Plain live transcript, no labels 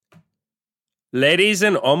Ladies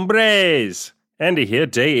and hombres, Andy here,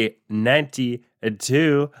 day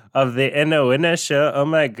 92 of the Inna show. Oh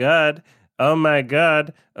my God, oh my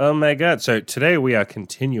God, oh my God. So today we are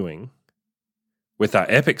continuing with our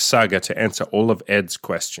epic saga to answer all of Ed's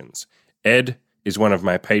questions. Ed is one of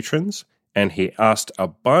my patrons, and he asked a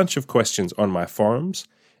bunch of questions on my forums,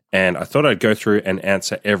 and I thought I'd go through and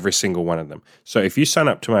answer every single one of them. So if you sign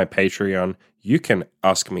up to my Patreon, you can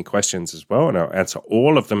ask me questions as well, and I'll answer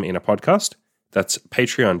all of them in a podcast. That's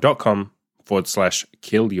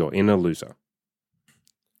patreon.com/killyourinnerloser.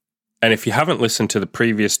 And if you haven't listened to the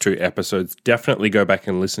previous two episodes, definitely go back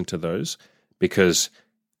and listen to those, because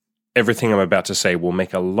everything I'm about to say will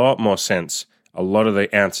make a lot more sense. A lot of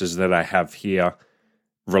the answers that I have here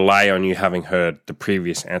rely on you having heard the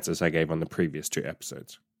previous answers I gave on the previous two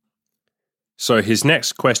episodes. So his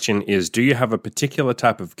next question is, do you have a particular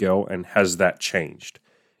type of girl, and has that changed?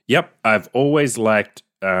 Yep, I've always liked...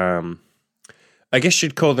 I guess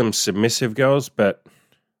you'd call them submissive girls, but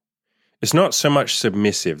it's not so much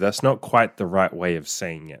submissive. That's not quite the right way of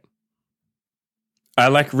saying it. I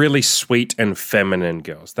like really sweet and feminine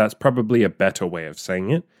girls. That's probably a better way of saying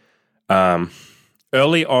it.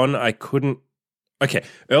 Early on, I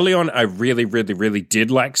really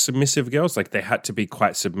did like submissive girls. Like, they had to be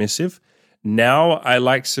quite submissive. Now I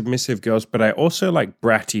like submissive girls, but I also like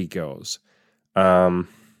bratty girls.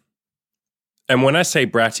 And when I say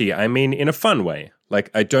bratty, I mean in a fun way. Like,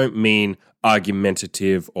 I don't mean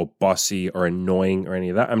argumentative or bossy or annoying or any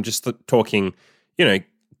of that. I'm just talking,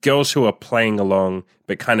 girls who are playing along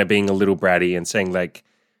but kind of being a little bratty and saying, like,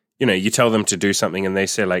 you tell them to do something and they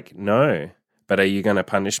say, like, no, but are you going to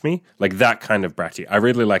punish me? Like, that kind of bratty. I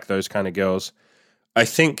really like those kind of girls. I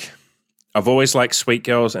think I've always liked sweet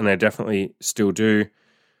girls, and I definitely still do.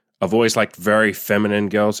 I've always liked very feminine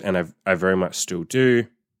girls, and I very much still do.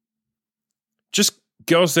 Just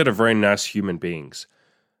girls that are very nice human beings.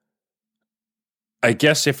 I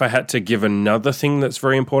guess if I had to give another thing that's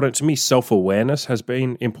very important to me, self-awareness has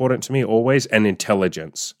been important to me always, and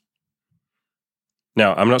intelligence.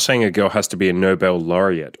 Now, I'm not saying a girl has to be a Nobel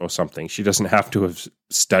laureate or something. She doesn't have to have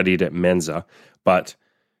studied at Mensa, but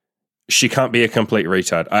she can't be a complete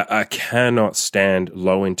retard. I cannot stand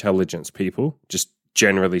low intelligence people, just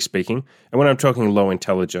generally speaking. And when I'm talking low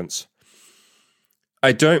intelligence,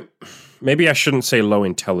 maybe I shouldn't say low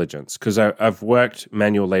intelligence, because I've worked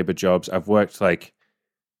manual labor jobs. I've worked like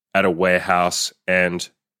at a warehouse, and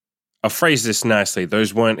I'll phrase this nicely.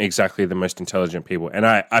 Those weren't exactly the most intelligent people, and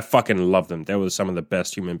I fucking love them. They were some of the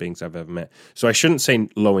best human beings I've ever met. So I shouldn't say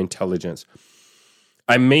low intelligence.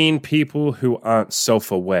 I mean people who aren't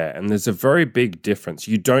self-aware, and there's a very big difference.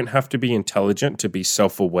 You don't have to be intelligent to be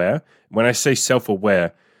self-aware. When I say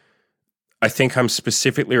self-aware, I think I'm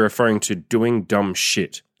specifically referring to doing dumb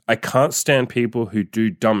shit. I can't stand people who do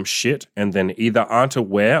dumb shit and then either aren't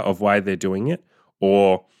aware of why they're doing it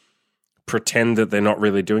or pretend that they're not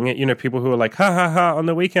really doing it. People who are like, ha ha ha, on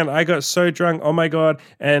the weekend I got so drunk, oh my God,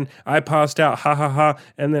 and I passed out, ha ha ha,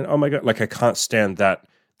 and then, oh my God. Like, I can't stand that.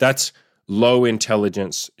 That's low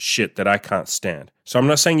intelligence shit that I can't stand. So I'm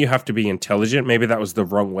not saying you have to be intelligent. Maybe that was the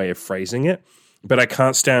wrong way of phrasing it, but I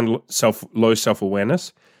can't stand low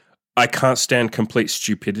self-awareness. I can't stand complete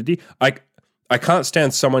stupidity. I can't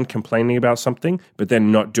stand someone complaining about something, but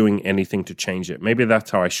then not doing anything to change it. Maybe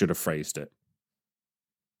that's how I should have phrased it.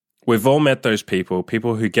 We've all met those people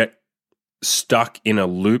who get stuck in a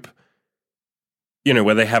loop,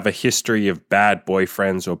 where they have a history of bad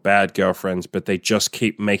boyfriends or bad girlfriends, but they just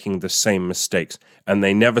keep making the same mistakes. And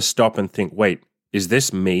they never stop and think, wait, is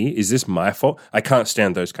this me? Is this my fault? I can't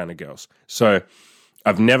stand those kind of girls. So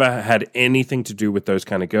I've never had anything to do with those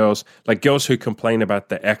kind of girls. Like, girls who complain about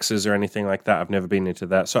their exes or anything like that, I've never been into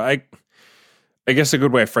that. So I guess a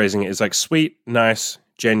good way of phrasing it is like sweet, nice,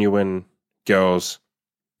 genuine girls.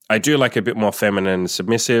 I do like a bit more feminine and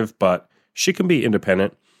submissive, but she can be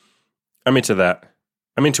independent. I'm into that.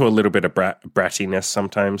 I'm into a little bit of brattiness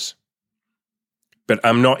sometimes. But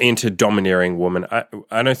I'm not into domineering women. I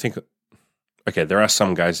don't think... Okay, there are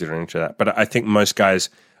some guys that are into that, but I think most guys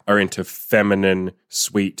are into feminine,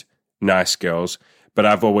 sweet, nice girls, but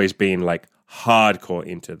I've always been like hardcore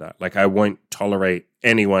into that. Like, I won't tolerate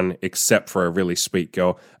anyone except for a really sweet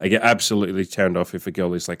girl. I get absolutely turned off if a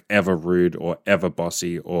girl is like ever rude or ever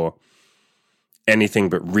bossy or anything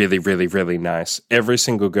but really, really, really nice. Every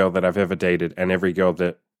single girl that I've ever dated and every girl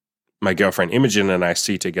that my girlfriend Imogen and I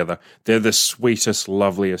see together, they're the sweetest,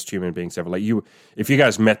 loveliest human beings ever. Like, if you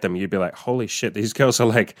guys met them, you'd be like, holy shit, these girls are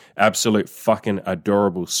like absolute fucking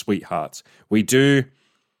adorable sweethearts. It's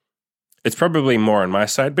probably more on my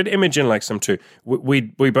side, but Imogen likes them too. We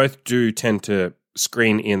both do tend to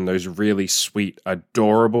screen in those really sweet,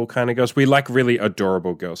 adorable kind of girls. We like really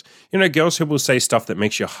adorable girls. You know, girls who will say stuff that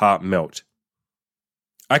makes your heart melt.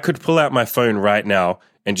 I could pull out my phone right now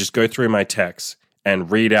and just go through my texts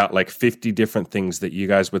and read out like 50 different things that you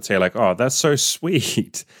guys would say like, oh, that's so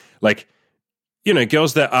sweet. Like, you know,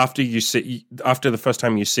 girls that after the first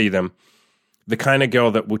time you see them, the kind of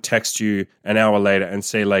girl that will text you an hour later and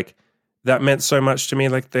say like, that meant so much to me.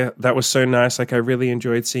 Like that was so nice. Like I really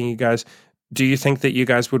enjoyed seeing you guys. Do you think that you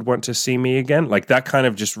guys would want to see me again? Like that kind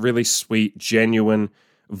of just really sweet, genuine,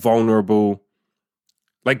 vulnerable,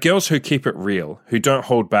 like girls who keep it real, who don't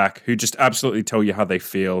hold back, who just absolutely tell you how they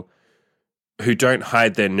feel, who don't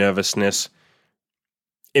hide their nervousness.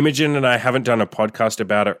 Imogen and I haven't done a podcast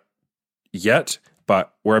about it yet,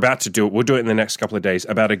 but we're about to do it. We'll do it in the next couple of days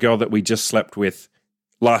about a girl that we just slept with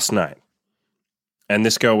last night. And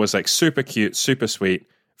this girl was like super cute, super sweet,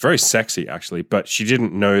 very sexy actually, but she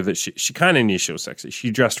didn't know that she kind of knew she was sexy.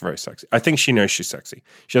 She dressed very sexy. I think she knows she's sexy.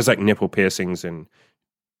 She has like nipple piercings and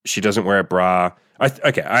she doesn't wear a bra.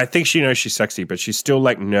 I think she knows she's sexy, but she's still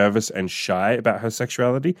like nervous and shy about her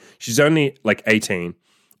sexuality. She's only like 18,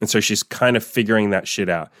 and so she's kind of figuring that shit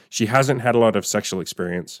out. She hasn't had a lot of sexual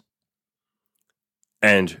experience,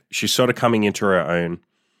 and she's sort of coming into her own.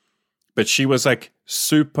 But she was like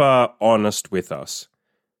super honest with us.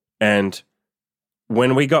 And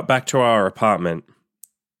when we got back to our apartment,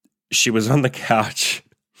 she was on the couch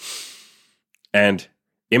and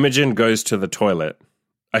Imogen goes to the toilet.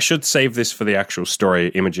 I should save this for the actual story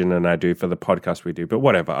Imogen and I do for the podcast we do, but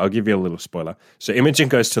whatever, I'll give you a little spoiler. So Imogen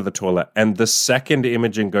goes to the toilet, and the second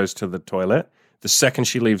Imogen goes to the toilet, the second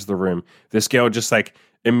she leaves the room, this girl just like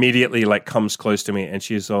immediately like comes close to me and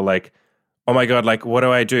she's all like, oh my God, like, what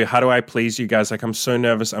do I do? How do I please you guys? Like, I'm so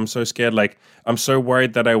nervous. I'm so scared. Like, I'm so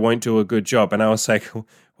worried that I won't do a good job. And I was like,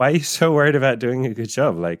 why are you so worried about doing a good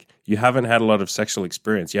job? Like, you haven't had a lot of sexual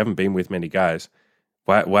experience. You haven't been with many guys.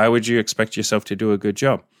 Why would you expect yourself to do a good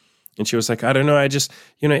job? And she was like, I don't know. I just,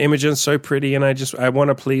 you know, Imogen's so pretty and I want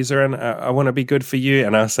to please her and I want to be good for you.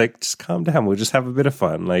 And I was like, just calm down. We'll just have a bit of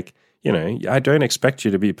fun. Like, you know, I don't expect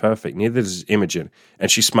you to be perfect. Neither does Imogen. And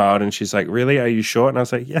she smiled and she's like, really? Are you sure? And I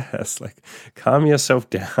was like, yes. Like, calm yourself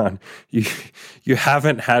down. You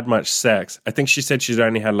haven't had much sex. I think she said she's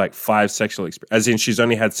only had like 5 sexual experiences, as in she's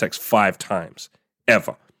only had sex 5 times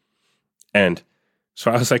ever. And so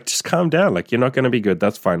I was like, just calm down. Like, you're not going to be good.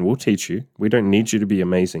 That's fine. We'll teach you. We don't need you to be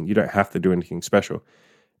amazing. You don't have to do anything special.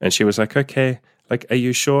 And she was like, okay. Like, are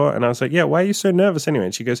you sure? And I was like, yeah, why are you so nervous anyway?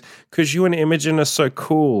 And she goes, because you and Imogen are so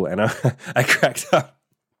cool. And I cracked up.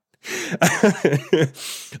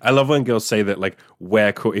 I love when girls say that, like,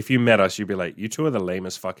 we're cool. If you met us, you'd be like, you two are the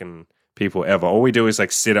lamest fucking people ever. All we do is,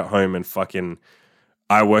 like, sit at home and fucking,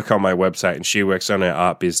 I work on my website and she works on her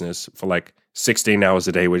art business for, like, 16 hours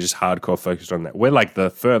a day. We're just hardcore focused on that. We're, like, the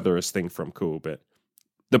furthest thing from cool. But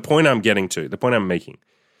the point I'm getting to, the point I'm making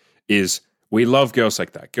is, we love girls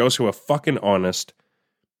like that. Girls who are fucking honest.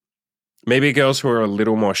 Maybe girls who are a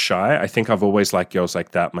little more shy. I think I've always liked girls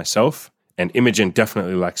like that myself. And Imogen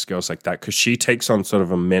definitely likes girls like that because she takes on sort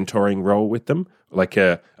of a mentoring role with them, like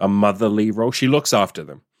a motherly role. She looks after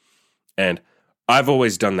them. And I've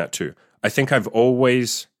always done that too. I think I've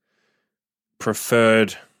always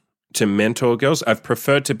preferred to mentor girls. I've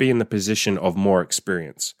preferred to be in the position of more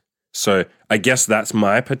experience. So I guess that's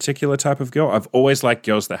my particular type of girl. I've always liked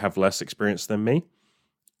girls that have less experience than me.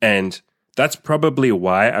 And that's probably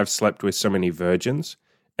why I've slept with so many virgins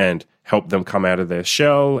and helped them come out of their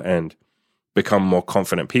shell and become more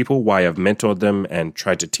confident people, why I've mentored them and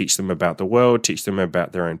tried to teach them about the world, teach them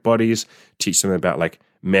about their own bodies, teach them about like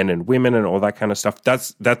men and women and all that kind of stuff.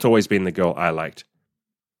 That's always been the girl I liked.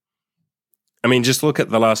 I mean, just look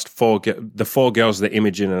at the last 4 girls that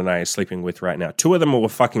Imogen and I are sleeping with right now. 2 of them were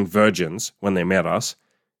fucking virgins when they met us.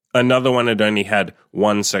 Another one had only had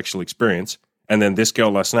 1 sexual experience. And then this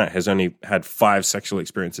girl last night has only had 5 sexual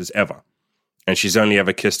experiences ever. And she's only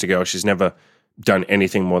ever kissed a girl. She's never done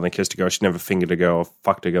anything more than kissed a girl. She's never fingered a girl or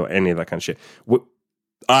fucked a girl, any of that kind of shit.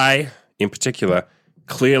 I, in particular,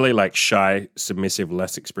 clearly like shy, submissive,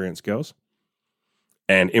 less experienced girls.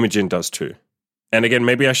 And Imogen does too. And again,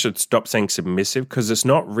 maybe I should stop saying submissive because it's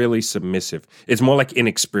not really submissive. It's more like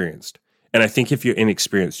inexperienced. And I think if you're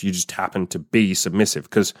inexperienced, you just happen to be submissive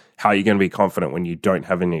because how are you going to be confident when you don't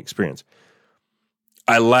have any experience?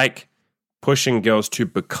 I like pushing girls to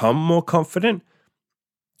become more confident,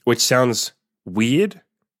 which sounds weird.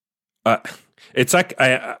 It's like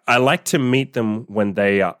I like to meet them when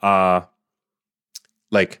they are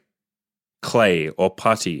like clay or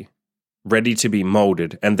putty, ready to be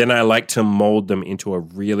molded. And then I like to mold them into a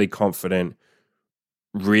really confident,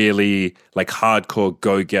 really like hardcore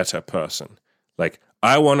go-getter person. Like,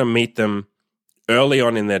 I want to meet them early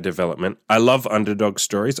on in their development. I love underdog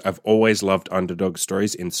stories. I've always loved underdog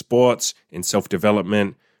stories in sports, in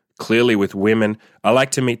self-development, clearly with women. I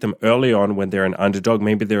like to meet them early on when they're an underdog.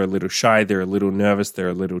 Maybe they're a little shy, they're a little nervous, they're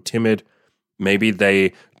a little timid. Maybe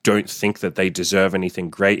they don't think that they deserve anything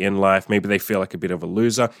great in life. Maybe they feel like a bit of a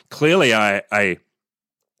loser. Clearly, I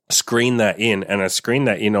screen that in, and I screen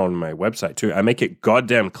that in on my website too. I make it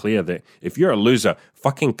goddamn clear that if you're a loser,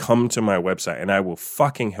 fucking come to my website and I will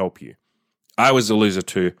fucking help you. I was a loser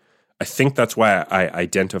too. I think that's why I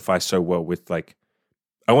identify so well with, like,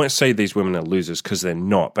 I won't say these women are losers because they're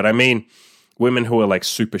not, but I mean women who are like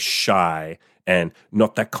super shy and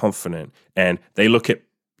not that confident, and they look at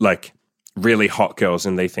like really hot girls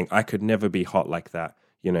and they think, I could never be hot like that.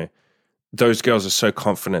 You know, those girls are so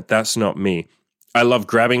confident. That's not me. I love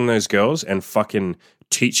grabbing those girls and fucking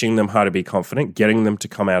teaching them how to be confident, getting them to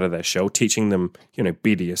come out of their shell, teaching them, you know,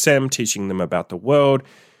 BDSM, teaching them about the world,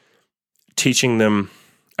 teaching them,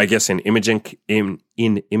 I guess in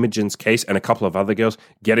Imogen's case and a couple of other girls,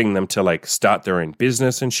 getting them to like start their own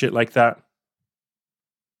business and shit like that.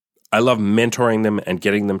 I love mentoring them and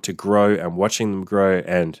getting them to grow and watching them grow,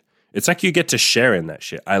 and it's like you get to share in that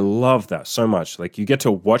shit. I love that so much. Like, you get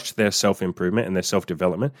to watch their self-improvement and their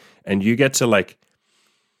self-development, and you get to, like,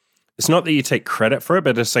 it's not that you take credit for it,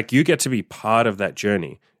 but it's like you get to be part of that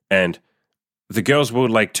journey. And the girls will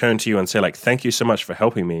like turn to you and say like, thank you so much for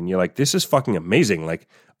helping me. And you're like, this is fucking amazing. Like,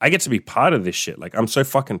 I get to be part of this shit. Like, I'm so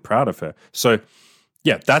fucking proud of her. So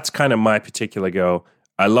yeah, that's kind of my particular girl.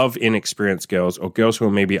 I love inexperienced girls, or girls who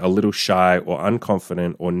are maybe a little shy or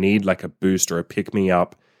unconfident or need like a boost or a pick me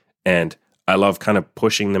up. And I love kind of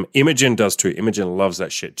pushing them. Imogen does too. Imogen loves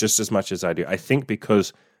that shit just as much as I do. I think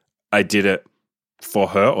because I did it for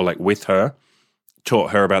her, or like with her,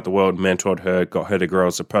 taught her about the world, mentored her, got her to grow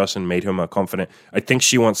as a person, made her more confident. I think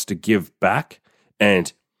she wants to give back.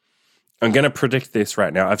 And I'm going to predict this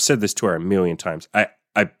right now. I've said this to her a million times.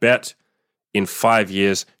 I bet in 5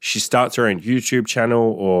 years, she starts her own YouTube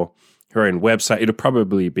channel or her own website. It'll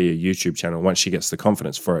probably be a YouTube channel once she gets the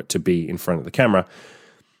confidence for it to be in front of the camera.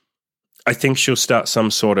 I think she'll start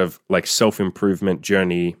some sort of like self-improvement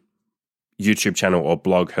journey YouTube channel or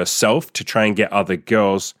blog herself to try and get other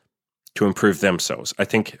girls to improve themselves. I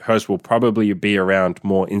think hers will probably be around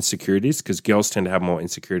more insecurities, because girls tend to have more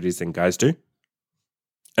insecurities than guys do.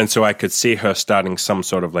 And so I could see her starting some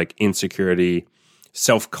sort of like insecurity,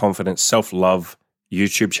 self-confidence, self-love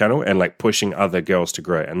YouTube channel and like pushing other girls to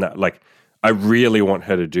grow. And that, like, I really want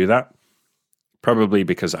her to do that, probably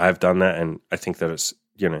because I've done that and I think that it's,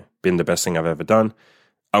 you know, been the best thing I've ever done.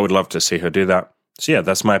 I would love to see her do that. So yeah,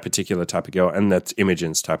 that's my particular type of girl, and that's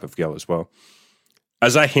Imogen's type of girl as well.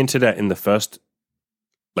 As I hinted at in the first,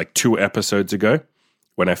 like 2 episodes ago,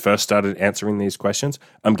 when I first started answering these questions,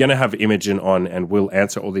 I'm going to have Imogen on and we'll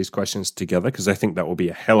answer all these questions together, because I think that will be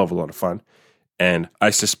a hell of a lot of fun. And I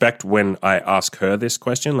suspect when I ask her this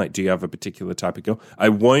question, like, do you have a particular type of girl? I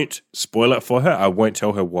won't spoil it for her. I won't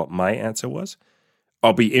tell her what my answer was.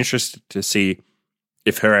 I'll be interested to see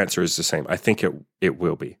if her answer is the same. I think it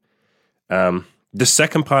will be. The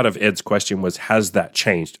second part of Ed's question was, has that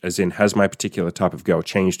changed? As in, has my particular type of girl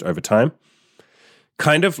changed over time?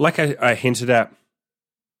 Kind of like I hinted at,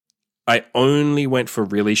 I only went for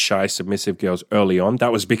really shy, submissive girls early on.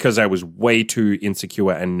 That was because I was way too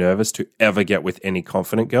insecure and nervous to ever get with any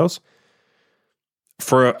confident girls.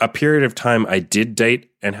 For a period of time, I did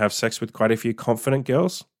date and have sex with quite a few confident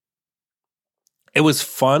girls. It was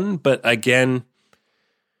fun, but again,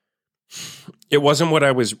 it wasn't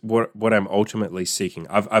what I'm ultimately seeking.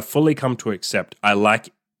 I've fully come to accept I like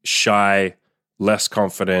shy, less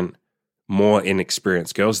confident, more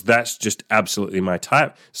inexperienced girls. That's just absolutely my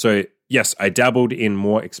type. So yes, I dabbled in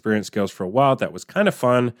more experienced girls for a while. That was kind of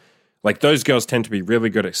fun. Like, those girls tend to be really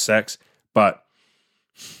good at sex, but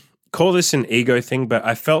call this an ego thing, but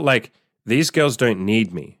I felt like these girls don't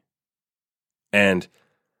need me. And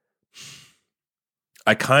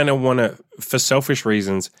I kind of want to, for selfish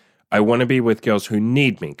reasons, I want to be with girls who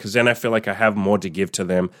need me, because then I feel like I have more to give to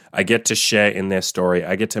them. I get to share in their story.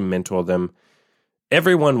 I get to mentor them.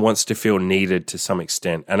 Everyone wants to feel needed to some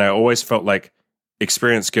extent. And I always felt like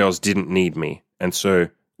experienced girls didn't need me. And so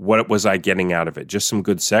what was I getting out of it? Just some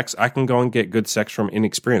good sex? I can go and get good sex from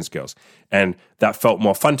inexperienced girls. And that felt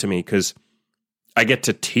more fun to me because I get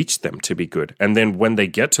to teach them to be good. And then when they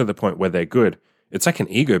get to the point where they're good, it's like an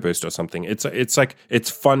ego boost or something. It's like, it's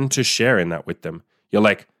fun to share in that with them. You're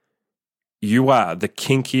like, you are the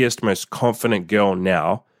kinkiest, most confident girl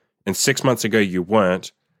now. And 6 months ago you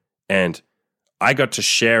weren't. And I got to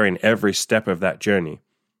share in every step of that journey.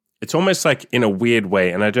 It's almost like, in a weird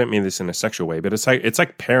way, and I don't mean this in a sexual way, but it's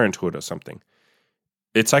like parenthood or something.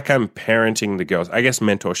 it's like I'm parenting the girls. I guess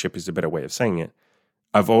mentorship is a better way of saying it.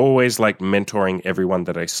 I've always liked mentoring everyone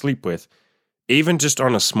that I sleep with, even just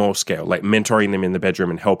on a small scale, like mentoring them in the bedroom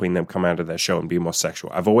and helping them come out of their shell and be more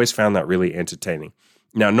sexual. I've always found that really entertaining.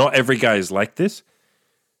 Now, not every guy is like this,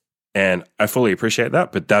 and I fully appreciate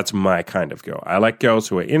that, but that's my kind of girl. I like girls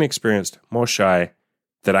who are inexperienced, more shy,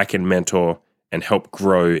 that I can mentor and help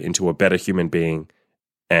grow into a better human being.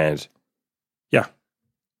 And yeah.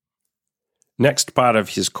 Next part of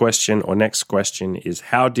his question, or next question, is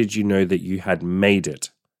how did you know that you had made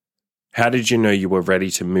it? How did you know you were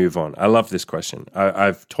ready to move on? I love this question.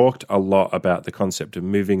 I've talked a lot about the concept of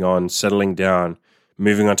moving on, settling down,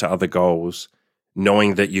 moving on to other goals,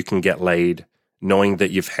 knowing that you can get laid, knowing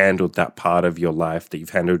that you've handled that part of your life, that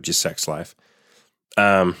you've handled your sex life.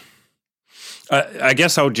 I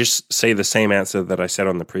guess I'll just say the same answer that I said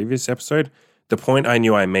on the previous episode. The point I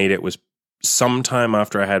knew I made it was sometime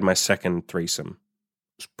after I had my second threesome.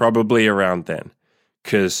 It was probably around then.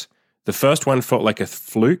 Because the first one felt like a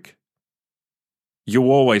fluke. You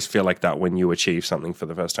always feel like that when you achieve something for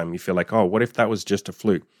the first time. You feel like, oh, what if that was just a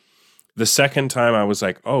fluke? The second time I was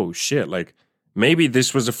like, oh shit, like maybe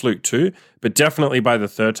this was a fluke too. But definitely by the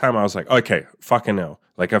third time I was like, okay, fucking hell.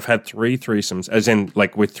 Like I've had 3 threesomes, as in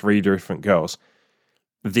like with 3 different girls.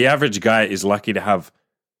 The average guy is lucky to have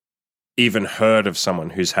even heard of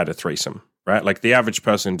someone who's had a threesome, right? Like the average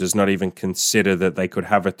person does not even consider that they could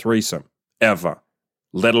have a threesome ever,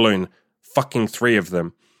 let alone fucking 3 of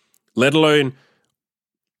them, let alone,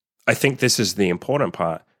 I think this is the important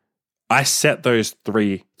part. I set those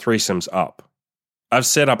 3 threesomes up. I've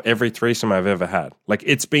set up every threesome I've ever had. Like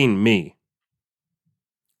it's been me.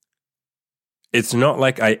 It's not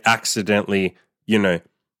like I accidentally,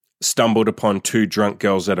 stumbled upon 2 drunk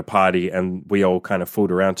girls at a party and we all kind of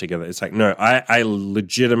fooled around together. It's like, no, I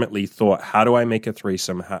legitimately thought, how do I make a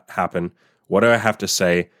threesome happen? What do I have to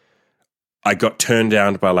say? I got turned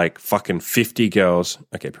down by like fucking 50 girls.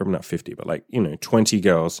 Okay, probably not 50, but like, 20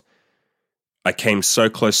 girls. I came so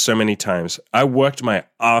close so many times. I worked my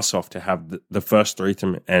ass off to have the first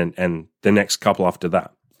threesome and the next couple after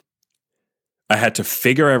that. I had to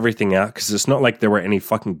figure everything out because it's not like there were any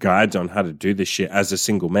fucking guides on how to do this shit as a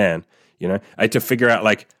single man. I had to figure out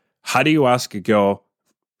like, how do you ask a girl,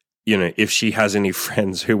 if she has any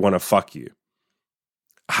friends who want to fuck you?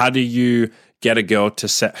 How do you get a girl to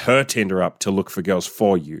set her Tinder up to look for girls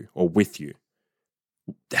for you or with you?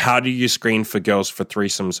 How do you screen for girls for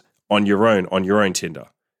threesomes on your own Tinder?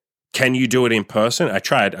 Can you do it in person? I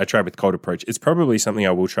tried with Cold Approach. It's probably something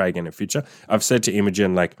I will try again in future. I've said to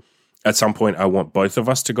Imogen, like, at some point, I want both of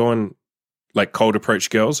us to go and like cold approach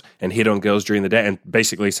girls and hit on girls during the day and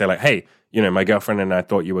basically say like, hey, my girlfriend and I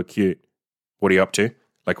thought you were cute. What are you up to?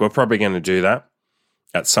 Like, we're probably going to do that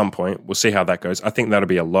at some point. We'll see how that goes. I think that'll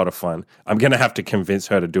be a lot of fun. I'm going to have to convince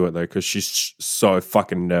her to do it though, because she's so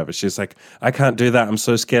fucking nervous. She's like, I can't do that. I'm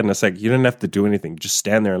so scared. And it's like, you don't have to do anything. Just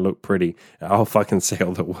stand there and look pretty. I'll fucking say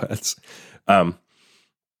all the words.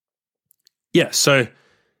 Yeah, so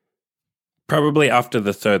probably after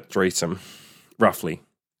the third threesome, roughly.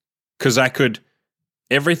 Because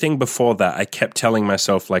everything before that, I kept telling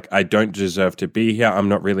myself, like, I don't deserve to be here. I'm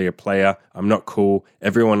not really a player. I'm not cool.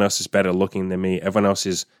 Everyone else is better looking than me. Everyone else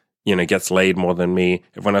is, gets laid more than me.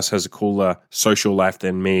 Everyone else has a cooler social life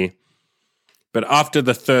than me. But after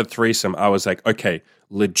the third threesome, I was like, okay,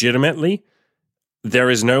 legitimately, there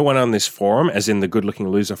is no one on this forum, as in the Good Looking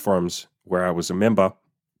Loser forums where I was a member.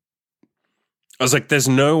 I was like, there's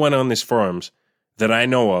no one on this forums that I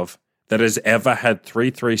know of that has ever had 3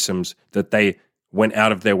 threesomes that they went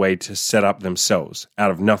out of their way to set up themselves out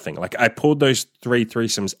of nothing. Like I pulled those 3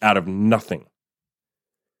 threesomes out of nothing.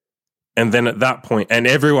 And then at that point, and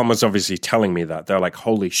everyone was obviously telling me that. They're like,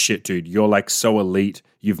 holy shit, dude, you're like so elite.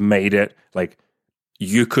 You've made it. Like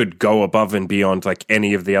you could go above and beyond like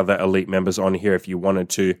any of the other elite members on here if you wanted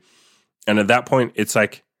to. And at that point, it's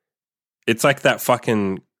like that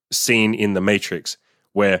fucking scene in The Matrix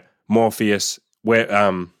where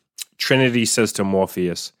Trinity says to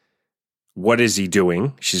Morpheus, what is he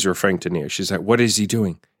doing? She's referring to Neo. She's like, what is he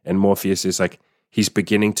doing? And Morpheus is like, he's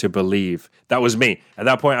beginning to believe. That was me. At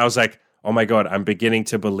that point, I was like, oh my God, I'm beginning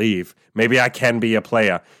to believe. Maybe I can be a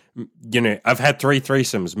player. I've had 3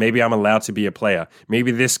 threesomes. Maybe I'm allowed to be a player.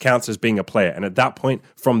 Maybe this counts as being a player. And at that point,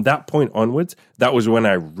 from that point onwards, that was when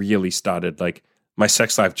I really started, like, my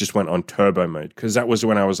sex life just went on turbo mode. Because that was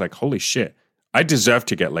when I was like, holy shit, I deserve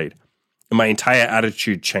to get laid. And my entire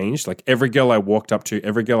attitude changed. Like every girl I walked up to,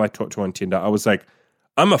 every girl I talked to on Tinder, I was like,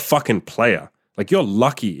 I'm a fucking player. Like you're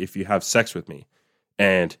lucky if you have sex with me.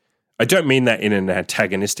 And I don't mean that in an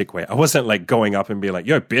antagonistic way. I wasn't like going up and being like,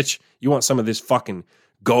 yo, bitch, you want some of this fucking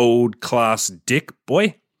gold class dick,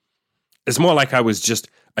 boy. It's more like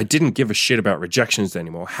I didn't give a shit about rejections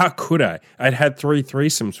anymore. How could I? I'd had 3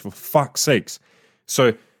 threesomes, for fuck's sakes.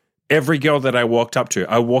 So every girl that I walked up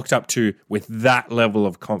to with that level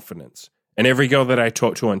of confidence. And every girl that I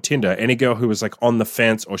talked to on Tinder, any girl who was like on the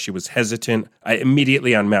fence or she was hesitant, I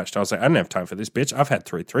immediately unmatched. I was like, I don't have time for this, bitch. I've had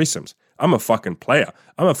 3 threesomes. I'm a fucking player.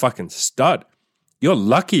 I'm a fucking stud. You're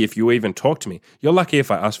lucky if you even talk to me. You're lucky if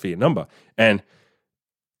I ask for your number. And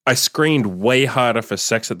I screened way harder for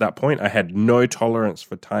sex at that point. I had no tolerance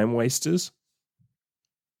for time wasters.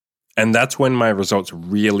 And that's when my results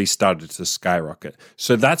really started to skyrocket.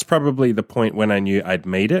 So that's probably the point when I knew I'd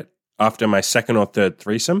made it after my second or third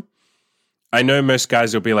threesome. I know most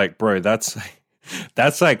guys will be like, bro, that's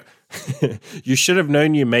like, you should have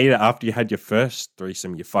known you made it after you had your first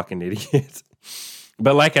threesome, you fucking idiot.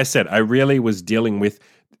 But like I said, I really was dealing with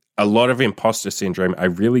a lot of imposter syndrome. I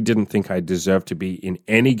really didn't think I deserved to be in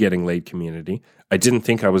any getting laid community. I didn't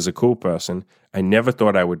think I was a cool person. I never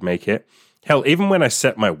thought I would make it. Hell, even when I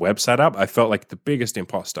set my website up, I felt like the biggest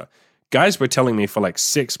imposter. Guys were telling me for like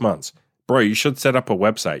 6 months, bro, you should set up a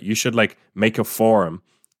website. You should like make a forum.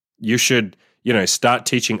 You should, start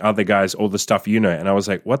teaching other guys all the stuff you know. And I was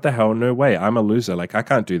like, what the hell? No way. I'm a loser. Like, I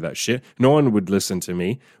can't do that shit. No one would listen to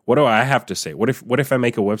me. What do I have to say? What if I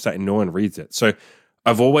make a website and no one reads it? So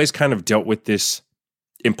I've always kind of dealt with this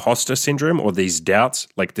imposter syndrome or these doubts,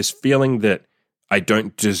 like this feeling that I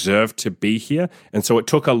don't deserve to be here. And so it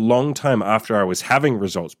took a long time after I was having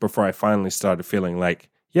results before I finally started feeling like,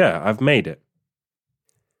 yeah, I've made it.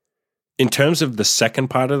 In terms of the second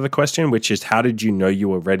part of the question, which is how did you know you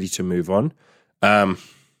were ready to move on? I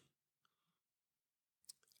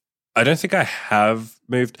don't think I have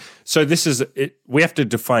moved. So this is it. We have to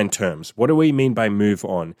define terms. What do we mean by move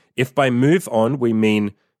on? If by move on, we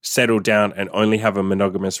mean settle down and only have a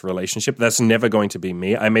monogamous relationship, that's never going to be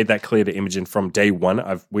me. I made that clear to Imogen from day one.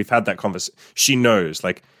 We've had that conversation. She knows,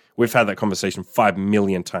 like, we've had that conversation 5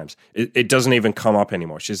 million times. It doesn't even come up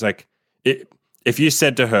anymore. She's like, if you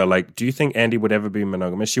said to her, like, do you think Andy would ever be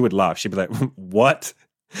monogamous? She would laugh. She'd be like, what?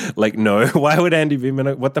 Like, no, why would Andy be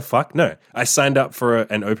monogamous? What the fuck? No, I signed up for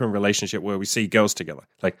an open relationship where we see girls together.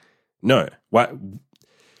 Like, no, why?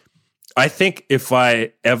 I think if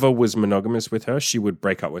I ever was monogamous with her, she would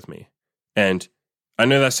break up with me. And I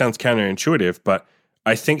know that sounds counterintuitive, but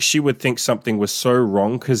I think she would think something was so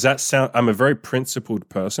wrong because I'm a very principled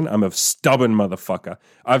person. I'm a stubborn motherfucker.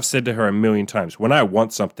 I've said to her a million times, when I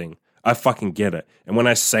want something, I fucking get it. And when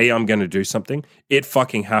I say I'm going to do something, it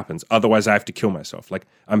fucking happens. Otherwise, I have to kill myself. Like,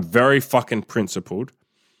 I'm very fucking principled.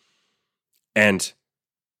 And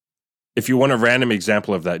if you want a random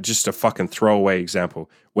example of that, just a fucking throwaway example,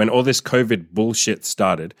 when all this COVID bullshit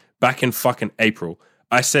started, back in fucking April,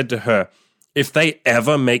 I said to her, if they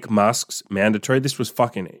ever make masks mandatory, this was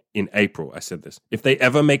fucking in April, I said this. If they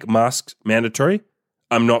ever make masks mandatory,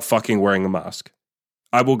 I'm not fucking wearing a mask.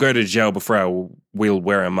 I will go to jail before I will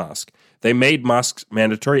wear a mask. They made masks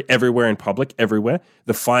mandatory everywhere in public, everywhere.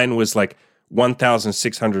 The fine was like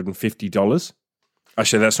 $1,650.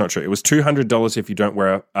 Actually, that's not true. It was $200 if you don't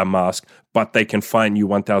wear a mask, but they can fine you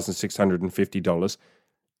 $1,650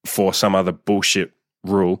 for some other bullshit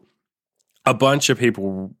rule. A bunch of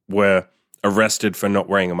people were arrested for not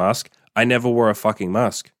wearing a mask. I never wore a fucking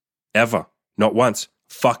mask. Ever. Not once.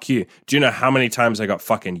 Fuck you. Do you know how many times I got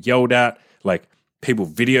fucking yelled at? Like, people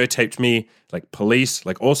videotaped me, like police,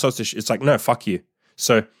 like all sorts of shit. It's like, no, fuck you.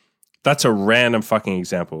 So that's a random fucking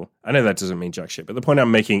example. I know that doesn't mean jack shit, but the point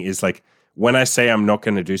I'm making is like, when I say I'm not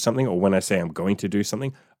going to do something or when I say I'm going to do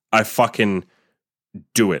something, I fucking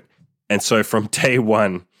do it. And so from day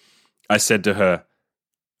one, I said to her,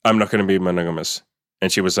 I'm not going to be monogamous.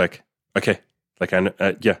 And she was like, okay, like,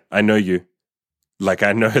 I know you. Like,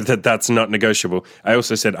 I know that that's not negotiable. I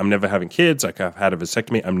also said, I'm never having kids. Like, I've had a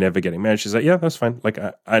vasectomy. I'm never getting married. She's like, yeah, that's fine. Like,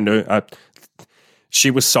 I know.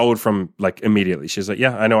 She was sold from, like, immediately. She's like,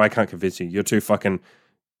 yeah, I know I can't convince you. You're too fucking...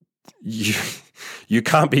 You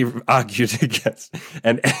can't be argued against.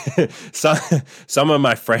 And some of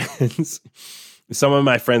my friends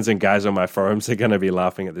and guys on my forums are going to be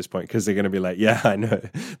laughing at this point because they're going to be like, yeah, I know.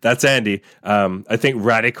 That's Andy. I think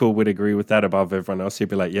Radical would agree with that above everyone else. He'd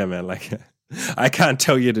be like, yeah, man, like... I can't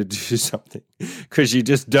tell you to do something because you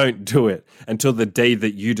just don't do it until the day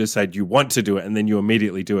that you decide you want to do it and then you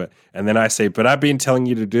immediately do it. And then I say, but I've been telling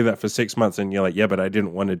you to do that for 6 months. And you're like, yeah, but I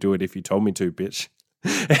didn't want to do it if you told me to, bitch.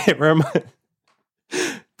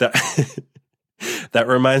 That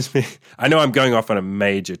reminds me, I know I'm going off on a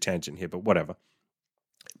major tangent here, but whatever.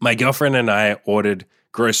 My girlfriend and I ordered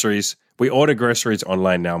groceries We order groceries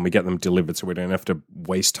online now and we get them delivered so we don't have to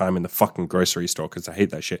waste time in the fucking grocery store because I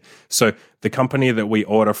hate that shit. So the company that we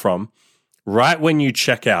order from, right when you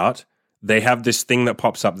check out, they have this thing that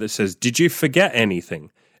pops up that says, did you forget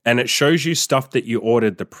anything? And it shows you stuff that you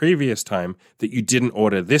ordered the previous time that you didn't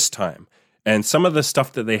order this time. And some of the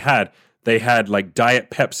stuff that they had like Diet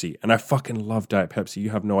Pepsi. And I fucking love Diet Pepsi. You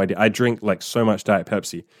have no idea. I drink like so much Diet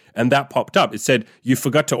Pepsi. And that popped up. It said, you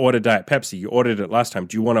forgot to order Diet Pepsi. You ordered it last time.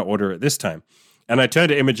 Do you want to order it this time? And I turned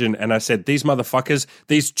to Imogen and I said, these motherfuckers,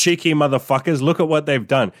 these cheeky motherfuckers, look at what they've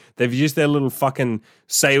done. They've used their little fucking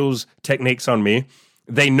sales techniques on me.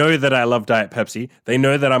 They know that I love Diet Pepsi. They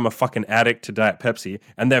know that I'm a fucking addict to Diet Pepsi,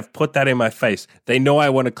 and they've put that in my face. They know I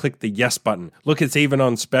want to click the yes button. Look, it's even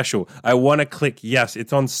on special. I want to click yes.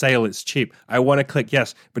 It's on sale. It's cheap. I want to click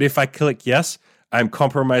yes. But if I click yes, I'm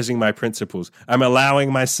compromising my principles. I'm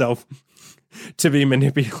allowing myself to be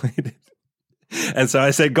manipulated. And so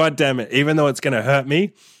I said, God damn it, even though it's going to hurt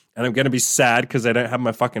me, and I'm going to be sad because I don't have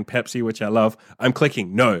my fucking Pepsi, which I love, I'm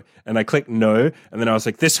clicking no. And I clicked no. And then I was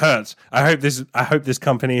like, this hurts. I hope this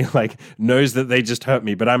company like knows that they just hurt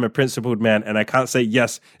me, but I'm a principled man and I can't say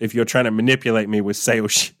yes if you're trying to manipulate me with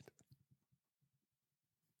sales shit.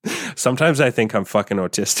 Sometimes I think I'm fucking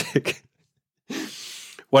autistic.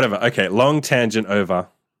 Whatever. Okay. Long tangent over.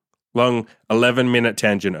 Long 11-minute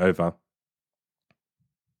tangent over.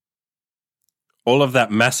 All of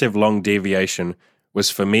that massive long deviation was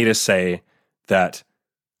for me to say that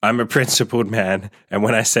I'm a principled man, and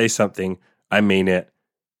when I say something, I mean it.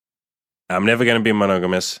 I'm never going to be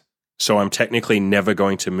monogamous, so I'm technically never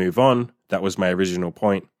going to move on. That was my original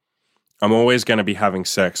point. I'm always going to be having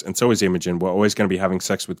sex, and so is Imogen. We're always going to be having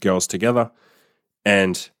sex with girls together,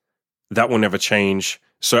 and that will never change.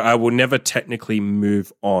 So I will never technically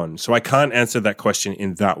move on. So I can't answer that question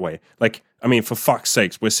in that way. Like, I mean, for fuck's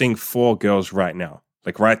sakes, we're seeing 4 girls right now.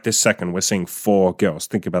 Like right this second, we're seeing 4 girls.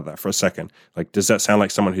 Think about that for a second. Like, does that sound like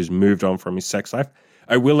someone who's moved on from his sex life?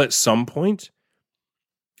 I will at some point.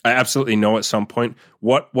 I absolutely know at some point.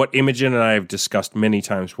 What Imogen and I have discussed many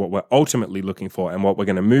times, what we're ultimately looking for and what we're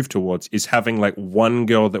going to move towards is having like one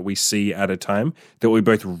girl that we see at a time that we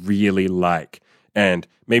both really like. And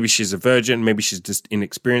maybe she's a virgin, maybe she's just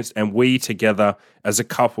inexperienced, and we together as a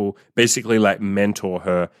couple basically like mentor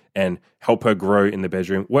her and help her grow in the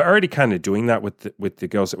bedroom. We're already kind of doing that with the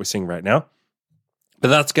girls that we're seeing right now, but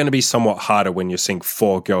that's going to be somewhat harder when you're seeing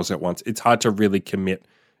 4 girls at once. It's hard to really commit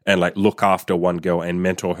and like look after one girl and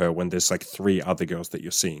mentor her when there's like 3 other girls that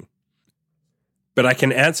you're seeing. But I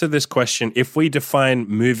can answer this question if we define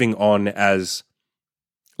moving on as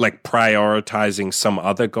like prioritizing some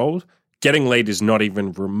other goal. Getting laid is not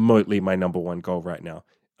even remotely my number one goal right now.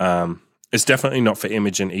 It's definitely not for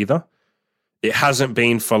Imogen either. It hasn't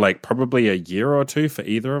been for like probably a year or 2 for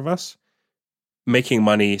either of us. Making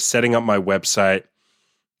money, setting up my website,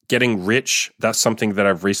 getting rich, that's something that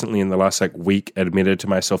I've recently in the last like week admitted to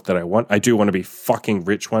myself that I want. I do want to be fucking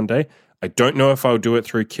rich one day. I don't know if I'll do it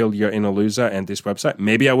through Kill Your Inner Loser and this website.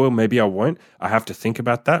 Maybe I will, maybe I won't. I have to think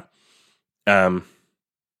about that.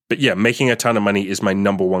 But yeah, making a ton of money is my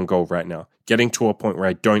number one goal right now. Getting to a point where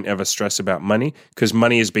I don't ever stress about money, because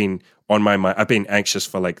money has been on my mind. I've been anxious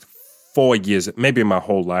for like 4 years, maybe my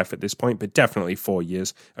whole life at this point, but definitely 4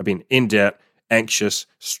 years. I've been in debt, anxious,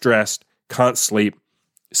 stressed, can't sleep,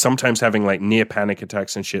 sometimes having like near panic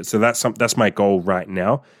attacks and shit. So that's my goal right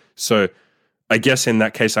now. So I guess in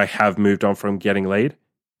that case, I have moved on from getting laid,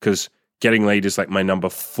 because getting laid is like my number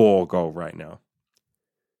 4 goal right now.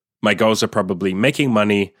 My goals are probably making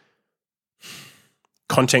money,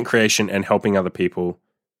 content creation, and helping other people.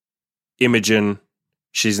 Imogen,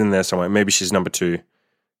 she's in there somewhere. Maybe she's number 2.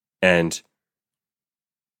 And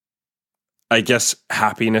I guess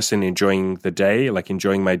happiness and enjoying the day, like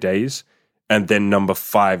enjoying my days. And then number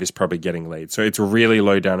 5 is probably getting laid. So it's really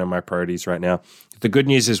low down on my priorities right now. The good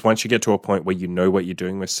news is once you get to a point where you know what you're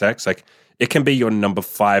doing with sex, like it can be your number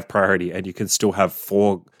 5 priority and you can still have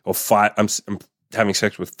 4 or 5. I'm having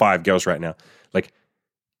sex with 5 girls right now. Like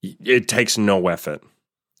it takes no effort.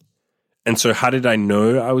 And so how did I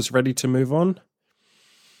know I was ready to move on?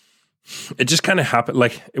 It just kind of happened.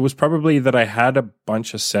 Like it was probably that I had a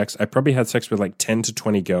bunch of sex. I probably had sex with like 10 to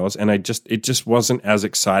 20 girls and it just wasn't as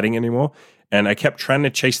exciting anymore. And I kept trying to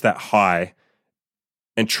chase that high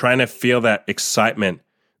and trying to feel that excitement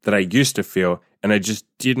that I used to feel. And I just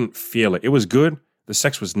didn't feel it. It was good. The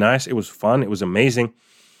sex was nice. It was fun. It was amazing.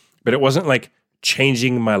 But it wasn't like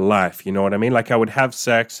changing my life. You know what I mean? Like I would have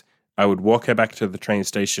sex, I would walk her back to the train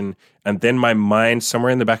station, and then my mind,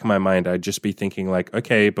 somewhere in the back of my mind, I'd just be thinking like,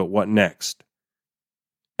 okay, but what next?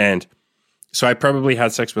 And So I probably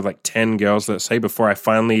had sex with like 10 girls, let's say, before I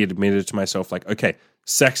finally admitted to myself, like, okay,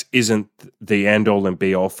 sex isn't the end all and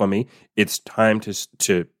be all for me. It's time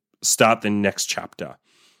to start the next chapter.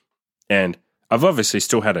 And I've obviously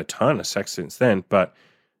still had a ton of sex since then, but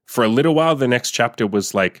for a little while, the next chapter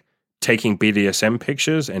was like taking BDSM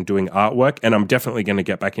pictures and doing artwork. And I'm definitely going to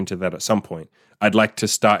get back into that at some point. I'd like to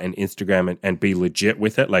start an Instagram and be legit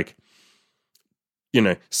with it. Like,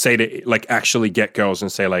 say to like actually get girls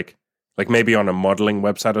and say like maybe on a modeling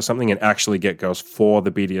website or something and actually get girls for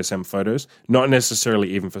the BDSM photos. Not necessarily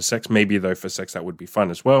even for sex. Maybe though for sex, that would be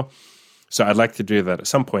fun as well. So I'd like to do that at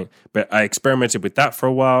some point. But I experimented with that for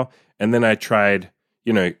a while. And then I tried,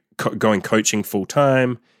 going coaching full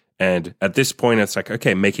time. And at this point, it's like,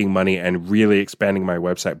 okay, making money and really expanding my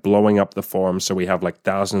website, blowing up the forum. So we have like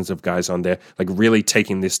thousands of guys on there, like really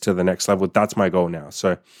taking this to the next level. That's my goal now.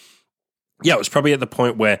 So yeah, it was probably at the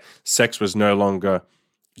point where sex was no longer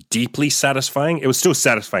deeply satisfying. It was still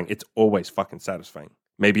satisfying. It's always fucking satisfying.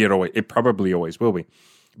 Maybe it probably always will be.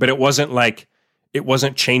 But it wasn't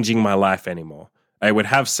changing my life anymore. I would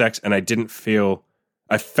have sex and I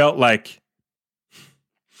felt like,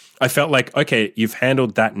 okay, you've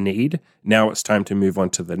handled that need. Now it's time to move on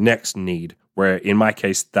to the next need, where in my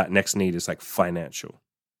case, that next need is like financial.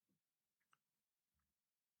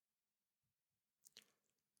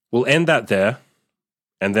 We'll end that there,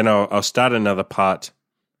 and then I'll start another part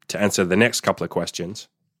to answer the next couple of questions.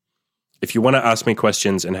 If you want to ask me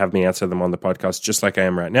questions and have me answer them on the podcast, just like I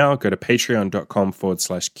am right now, go to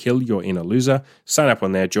patreon.com/killyourinnerloser. Sign up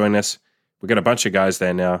on there, join us. We've got a bunch of guys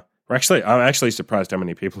there now. I'm actually surprised how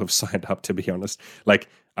many people have signed up, to be honest. Like,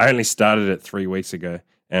 I only started it 3 weeks ago,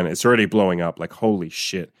 and it's already blowing up. Like, holy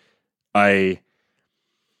shit. I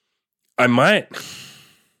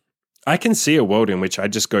can see a world in which I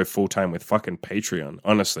just go full-time with fucking Patreon,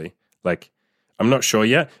 honestly. Like, I'm not sure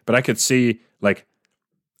yet, but I could see, like,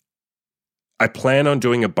 I plan on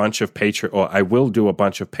doing a bunch of Patreon, or I will do a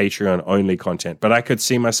bunch of Patreon-only content, but I could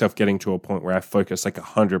see myself getting to a point where I focus like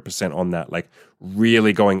 100% on that, like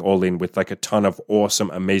really going all in with like a ton of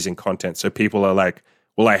awesome, amazing content. So people are like,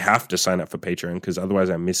 well, I have to sign up for Patreon because otherwise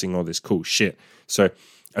I'm missing all this cool shit. So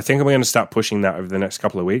I think I'm going to start pushing that over the next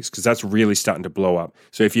couple of weeks because that's really starting to blow up.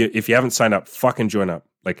 So if you haven't signed up, fucking join up.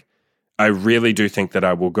 Like, I really do think that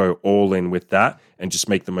I will go all in with that and just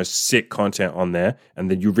make the most sick content on there.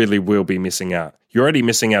 And then you really will be missing out. You're already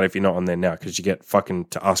missing out if you're not on there now because you get fucking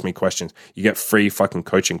to ask me questions. You get free fucking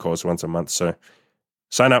coaching calls once a month. So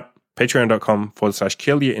sign up,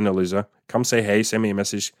 patreon.com/killyourinnerloser. Come say hey, send me a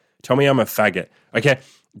message. Tell me I'm a faggot. Okay,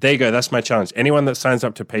 there you go. That's my challenge. Anyone that signs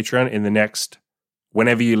up to Patreon in the next,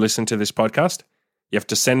 whenever you listen to this podcast, you have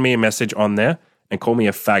to send me a message on there and call me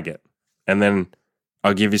a faggot. And then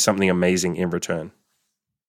I'll give you something amazing in return.